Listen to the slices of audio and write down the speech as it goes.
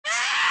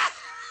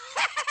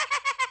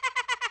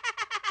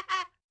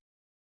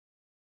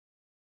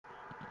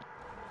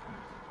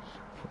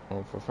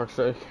Oh, for fuck's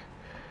sake.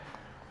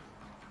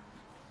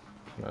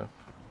 No.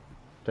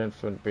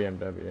 Different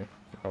BMW.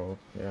 Oh,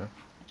 yeah.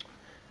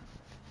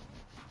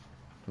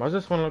 Why does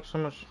this one look so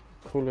much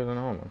cooler than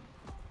the other one?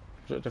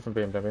 Is it a different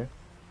BMW?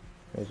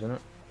 Isn't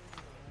it?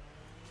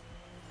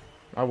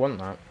 I want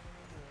that.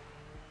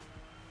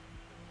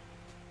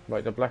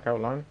 Like the black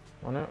outline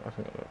on it? I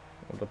think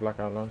the black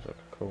outlines look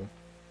cool.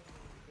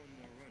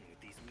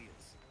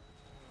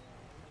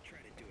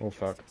 Oh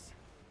fuck.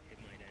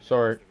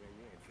 Sorry.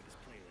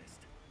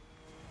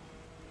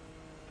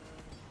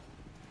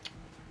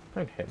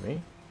 Don't hit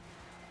me.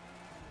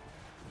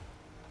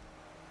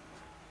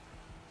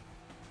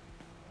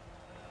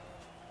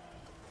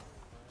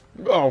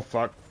 Oh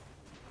fuck.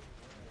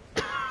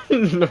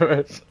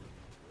 Lewis.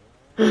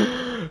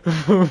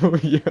 Oh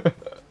yeah.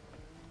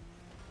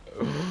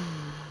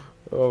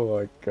 Oh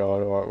my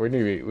god, alright, we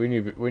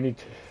need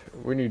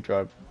to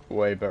drive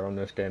way better on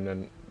this game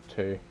than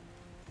 2.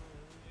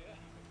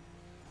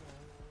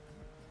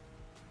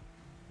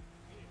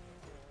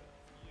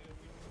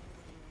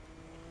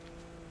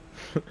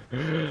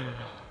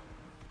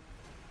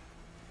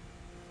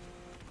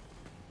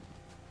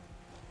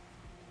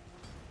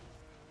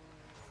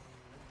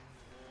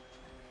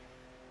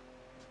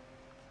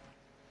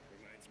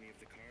 Reminds me of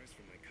the cars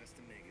from my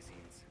custom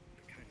magazines.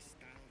 The kind of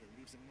style that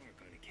leaves a mark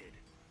on a kid.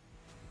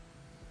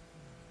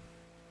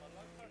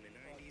 In the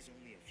 90s,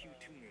 only a few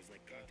tuners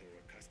like Kato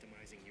were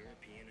customizing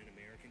European and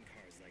American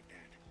cars like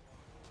that.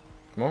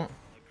 What?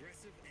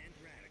 Aggressive and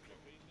radical.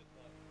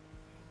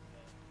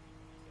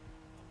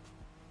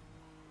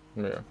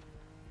 Yeah.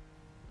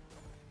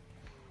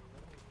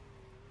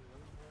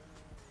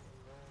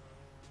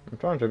 I'm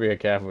trying to be a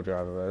careful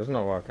driver, but it's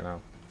not working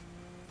out.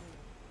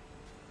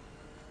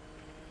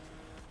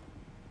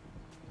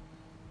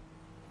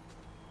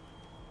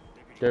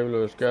 Go,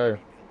 Lewis, go.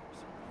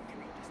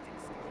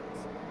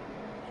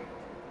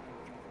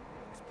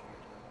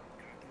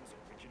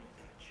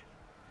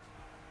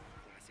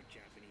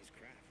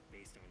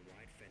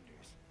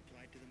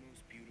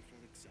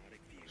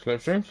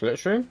 Slipstream,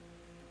 slipstream.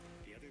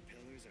 The other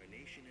pillars are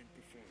nation and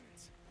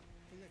performance.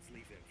 But let's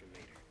leave them for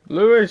later.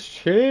 Lewis,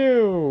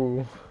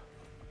 chill.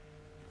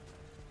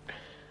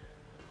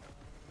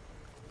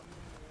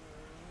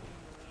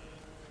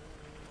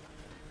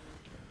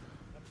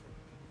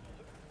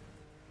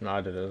 No,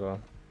 I did as well.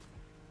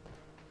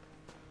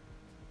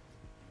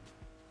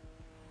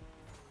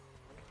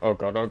 Oh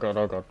god, oh god,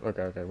 oh god.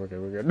 Okay, okay, we're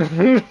good, we're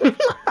good.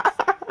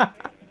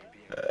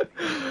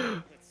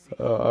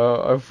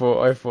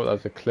 I thought that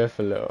was a cliff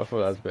a little. I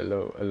thought that was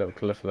a little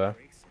cliff there.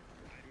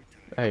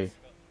 Hey.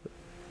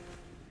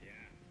 Yeah,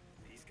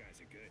 these guys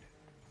are good.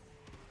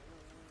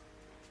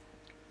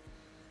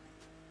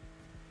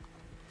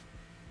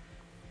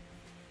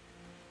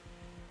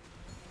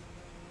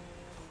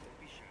 Don't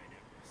be shy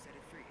now. Set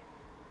it free.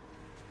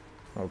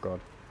 Oh god.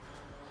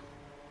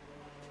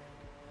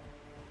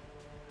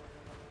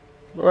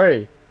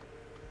 Wait.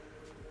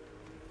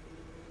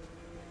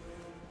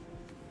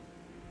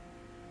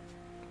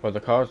 Well, the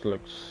cars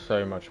look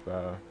so much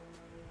better.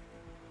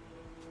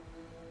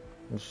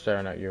 I'm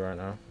staring at you right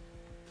now.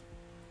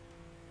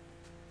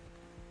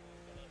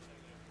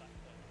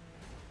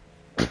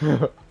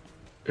 But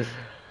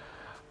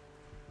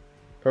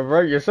bro,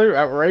 you're so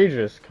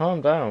outrageous.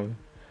 Calm down.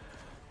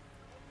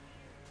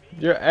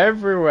 You're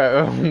everywhere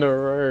on the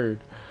road.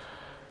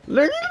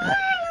 Look.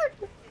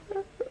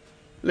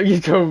 Look,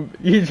 you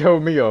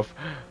told me off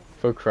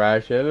for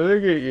crashing.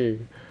 Look at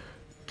you.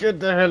 Get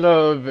the hell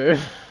out of it.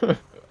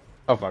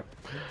 Oh fuck.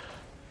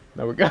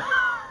 There we go.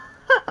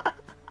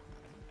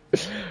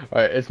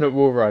 Alright, it's not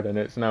wall riding,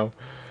 it's now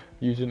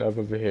using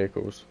other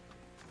vehicles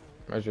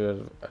as your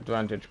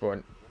advantage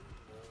point.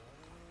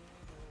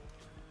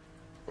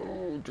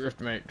 Oh,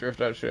 drift mate, drift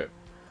that shit.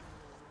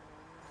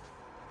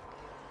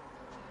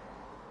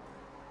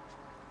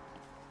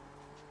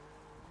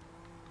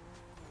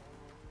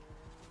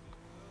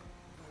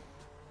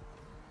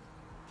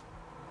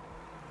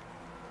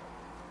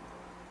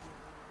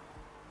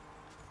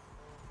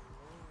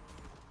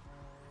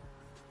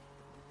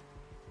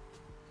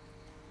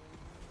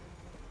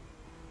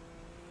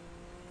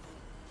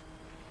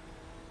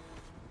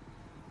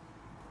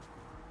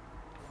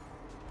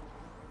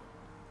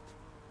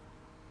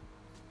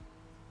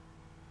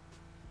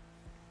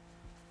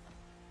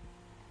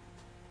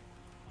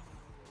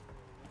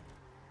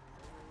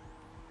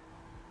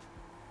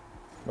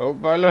 Oh,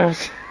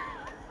 Bolos.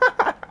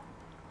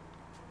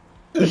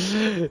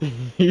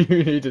 You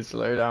need to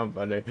slow down,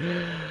 buddy.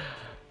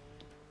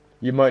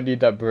 You might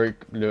need that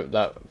brake,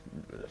 that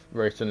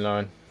racing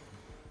line.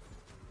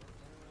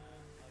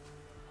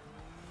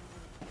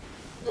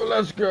 Well,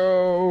 let's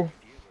go.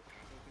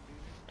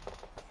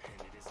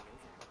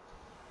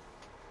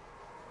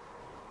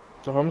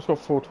 So I almost got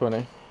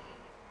 420.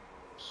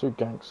 So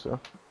gangster.